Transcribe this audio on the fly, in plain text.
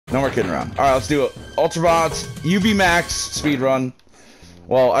No more kidding around. Alright, let's do it. Ultraviolence, UV Max, speed run.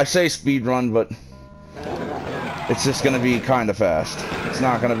 Well, I say speed run, but it's just gonna be kinda fast. It's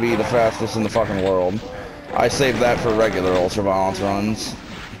not gonna be the fastest in the fucking world. I save that for regular ultraviolence runs.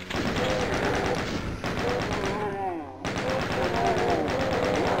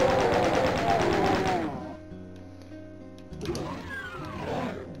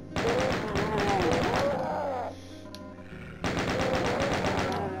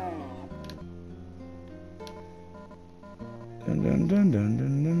 Dun, dun, dun, dun,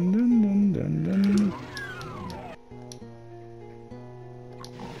 dun, dun, dun, dun, dun.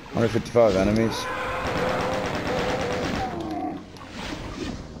 155 enemies.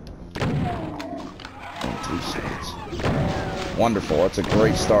 Wonderful, that's a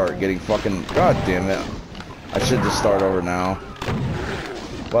great start. Getting fucking... God damn it. I should just start over now.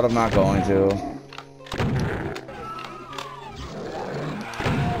 But I'm not going to.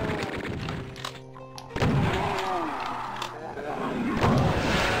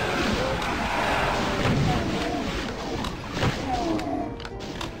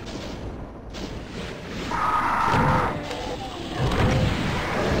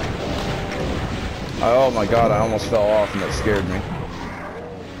 Oh my god, I almost fell off and that scared me.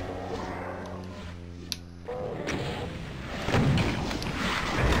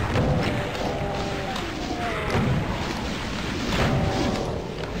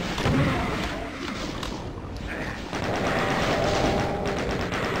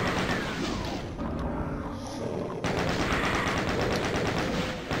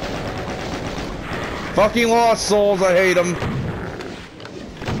 Fucking Lost Souls, I hate them.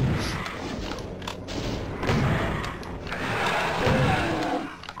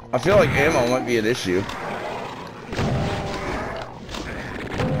 I feel like ammo might be an issue.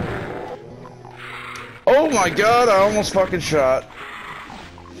 Oh my god, I almost fucking shot.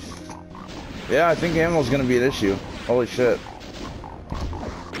 Yeah, I think ammo's gonna be an issue. Holy shit.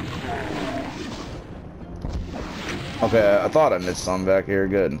 Okay, I thought I missed some back here.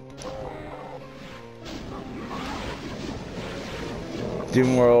 Good.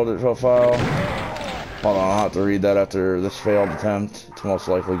 Doom World profile. Hold on, I'll have to read that after this failed attempt. It's most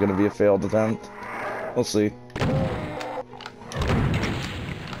likely going to be a failed attempt. We'll see.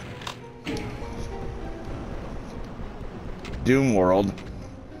 Doom World.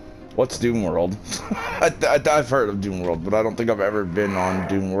 What's Doom World? I've heard of Doom World, but I don't think I've ever been on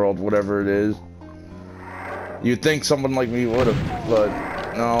Doom World, whatever it is. You'd think someone like me would have, but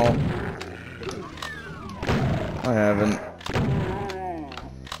no. I haven't.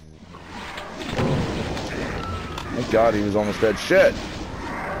 Thank God he was almost dead. Shit!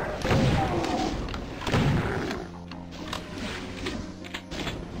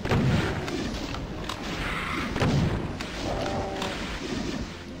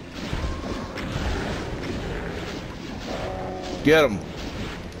 Get him!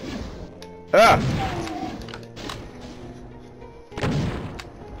 Ah!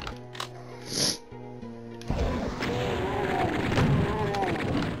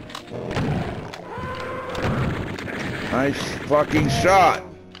 Nice fucking shot.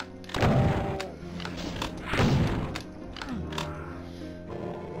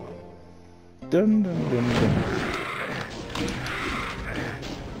 Dun, dun, dun, dun.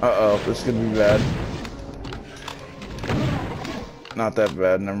 Uh-oh, this is gonna be bad. Not that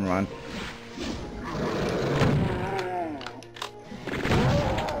bad, never mind.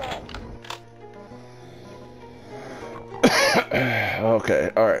 Okay,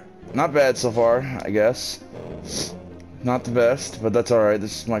 alright. Not bad so far, I guess. Not the best, but that's alright.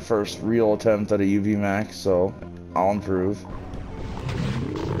 This is my first real attempt at a UV Max, so I'll improve.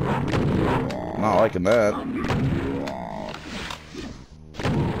 Not liking that.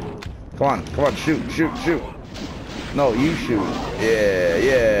 Come on, shoot. No, you shoot.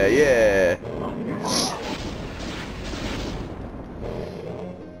 Yeah.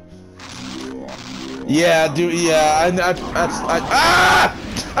 Yeah, dude, yeah,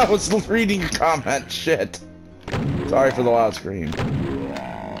 I was reading a comment, shit. Sorry for the loud scream.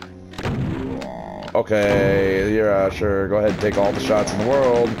 Okay, you're sure. Go ahead and take all the shots in the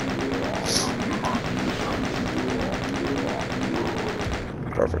world.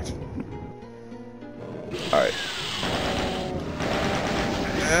 Perfect. Alright.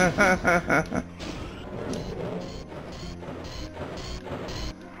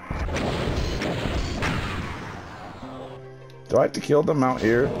 Do I have to kill them out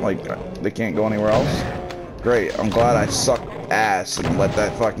here? Like, they can't go anywhere else? Great, I'm glad I sucked ass and let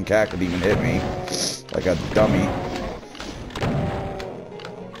that fucking cacodemon hit me like a dummy.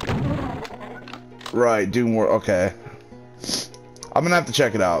 Right, Doom World, okay. I'm gonna have to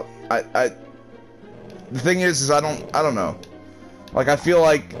check it out. The thing is I don't know. Like, I feel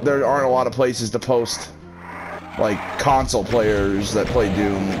like there aren't a lot of places to post, like, console players that play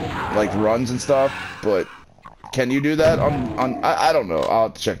Doom, like, runs and stuff, but can you do that on I don't know. I'll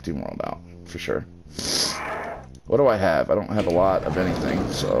have to check Doom World out, for sure. What do I have? I don't have a lot of anything,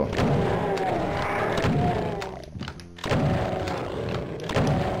 so...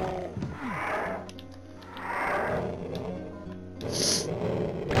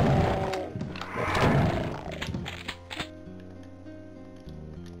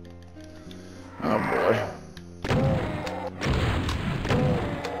 Oh boy.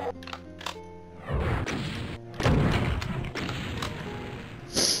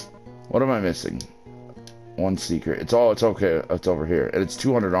 What am I missing? One secret. It's okay. It's over here. And it's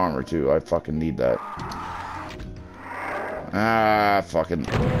 200 armor too. I fucking need that. Ah, fucking.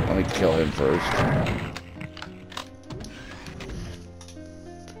 Let me kill him first.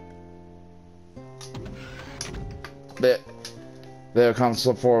 There comes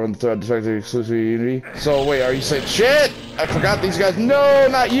up for and thread detected exclusive Unity. So wait, are you saying shit? I forgot these guys. No,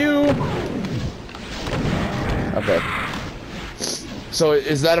 not you. Okay. So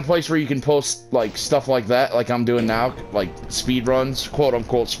is that a place where you can post like stuff like that, like I'm doing now, like speed runs, quote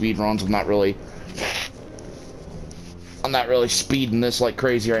unquote speed runs? I'm not really speeding this like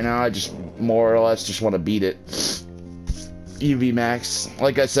crazy right now. I just more or less just want to beat it. UV Max.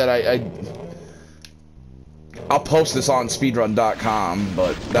 Like I said, I'll post this on speedrun.com,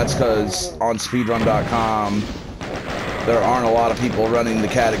 but that's because on speedrun.com there aren't a lot of people running the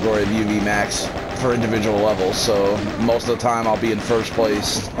category of UV Max for individual levels, so most of the time I'll be in first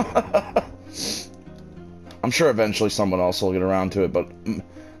place. I'm sure eventually someone else will get around to it, but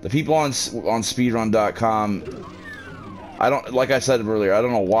the people on speedrun.com, I don't, like I said earlier, I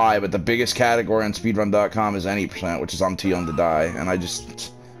don't know why, but the biggest category on speedrun.com is any percent, which is I'm too young to die, and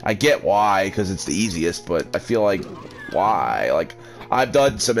I get why, because it's the easiest, but I feel like, why? Like, I've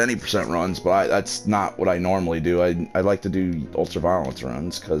done some any percent runs, but that's not what I normally do. I like to do ultraviolence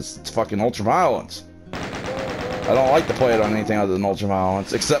runs, because it's fucking ultraviolence. I don't like to play it on anything other than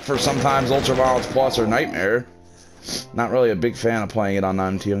ultraviolence, except for sometimes ultraviolence plus or nightmare. Not really a big fan of playing it on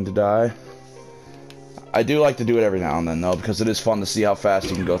I'm Too Young to Die. I do like to do it every now and then, though, because it is fun to see how fast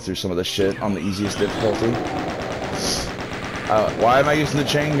you can go through some of this shit on the easiest difficulty. Why am I using the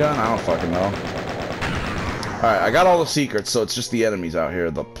chain gun? I don't fucking know. Alright, I got all the secrets, so it's just the enemies out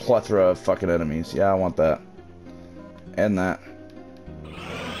here. The plethora of fucking enemies. Yeah, I want that. And that.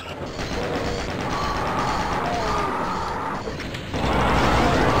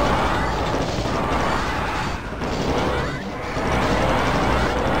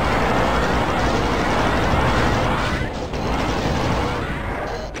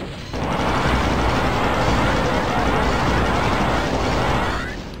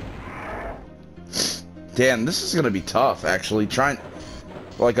 Damn, this is gonna be tough, actually.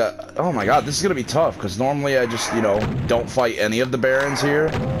 Oh my god, this is gonna be tough, because normally I just, you know, don't fight any of the barons here,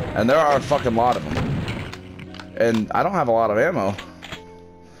 and there are a fucking lot of them. And I don't have a lot of ammo.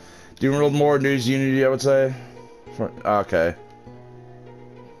 Doing a little more news Unity, I would say. Okay.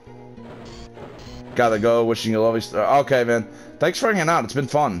 Gotta go, wishing you a lovely okay, man. Thanks for hanging out, it's been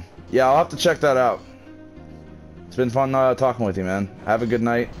fun. Yeah, I'll have to check that out. It's been fun talking with you, man. Have a good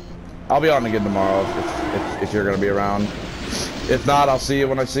night. I'll be on again tomorrow if you're gonna be around. If not, I'll see you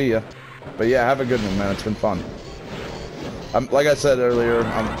when I see you. But yeah, have a good one, man. It's been fun. Like I said earlier,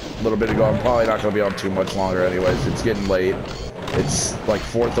 a little bit ago, I'm probably not gonna be on too much longer. Anyways, it's getting late. It's like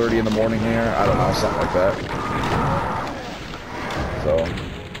 4:30 in the morning here. I don't know, something like that. So.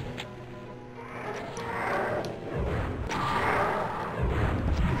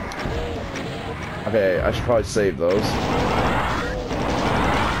 Okay, I should probably save those.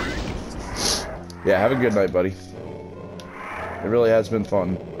 Yeah, have a good night, buddy. It really has been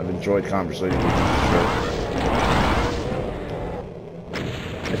fun. I've enjoyed conversating with you, for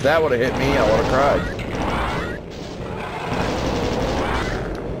sure. If that would have hit me, I would have cried.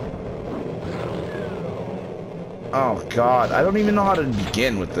 Oh, God. I don't even know how to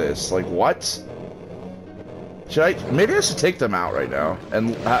begin with this. Like, what? Maybe I should take them out right now.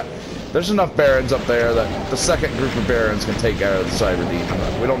 And there's enough barons up there that the second group of barons can take out of the Cyber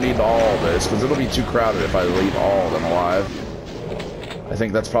Demon. We don't need all of this, because it'll be too crowded if I leave all of them alive. I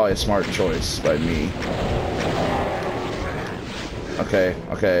think that's probably a smart choice by me. Okay.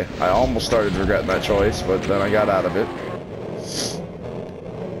 I almost started regretting that choice, but then I got out of it.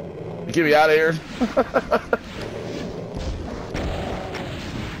 Get me out of here.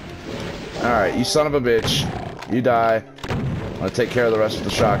 Alright, you son of a bitch. You die. I'm gonna take care of the rest with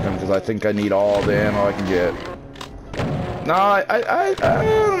the shotgun, because I think I need all the ammo I can get. No, I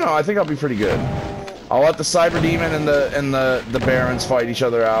don't know. I think I'll be pretty good. I'll let the Cyber Demon and the Barons fight each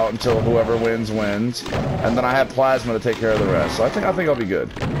other out until whoever wins, and then I have Plasma to take care of the rest. So I think I'll be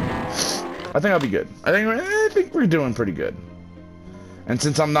good. I think I'll be good. I think we're doing pretty good. And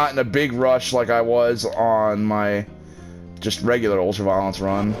since I'm not in a big rush like I was on my just regular Ultraviolence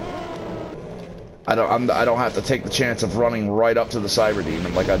run, I don't have to take the chance of running right up to the Cyber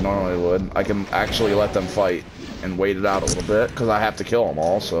Demon like I normally would. I can actually let them fight and wait it out a little bit because I have to kill them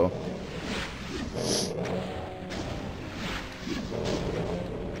all. So.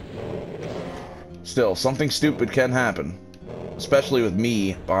 Still, something stupid can happen, especially with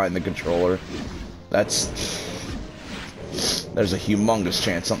me behind the controller. There's a humongous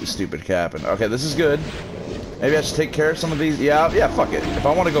chance something stupid can happen. Okay, this is good. Maybe I should take care of some of these. Yeah, fuck it. If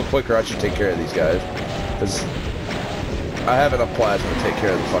I want to go quicker, I should take care of these guys. Because I have enough plasma to take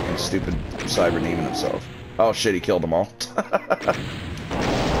care of the fucking stupid Cyber Demon himself. Oh shit, he killed them all.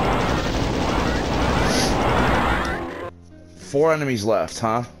 4 enemies left,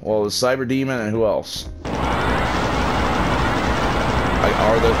 huh? Well, the Cyber Demon and who else? Are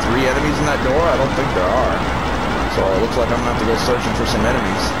there 3 enemies in that door? I don't think there are. So it looks like I'm gonna have to go searching for some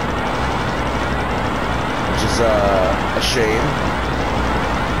enemies. Which is, a shame.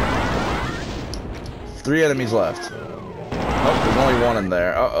 3 enemies left. Oh, there's only 1 in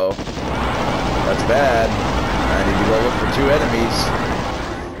there. Uh-oh. That's bad. I need to go look for 2 enemies.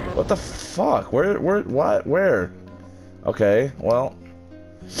 What the fuck? Where? Okay, well,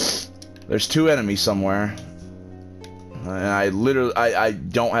 there's 2 enemies somewhere, and I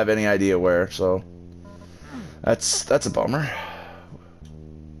don't have any idea where, so that's a bummer.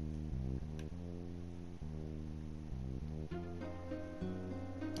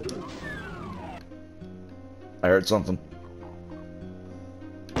 I heard something.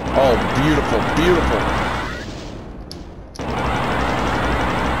 Oh, beautiful, beautiful.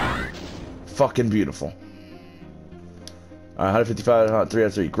 Fucking beautiful. 155, 3 out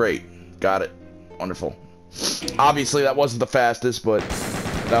of 3. Great. Got it. Wonderful. Obviously, that wasn't the fastest, but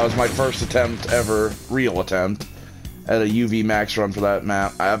that was my first attempt ever, real attempt, at a UV max run for that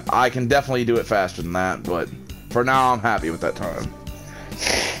map. I can definitely do it faster than that, but for now, I'm happy with that time.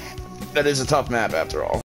 That is a tough map, after all.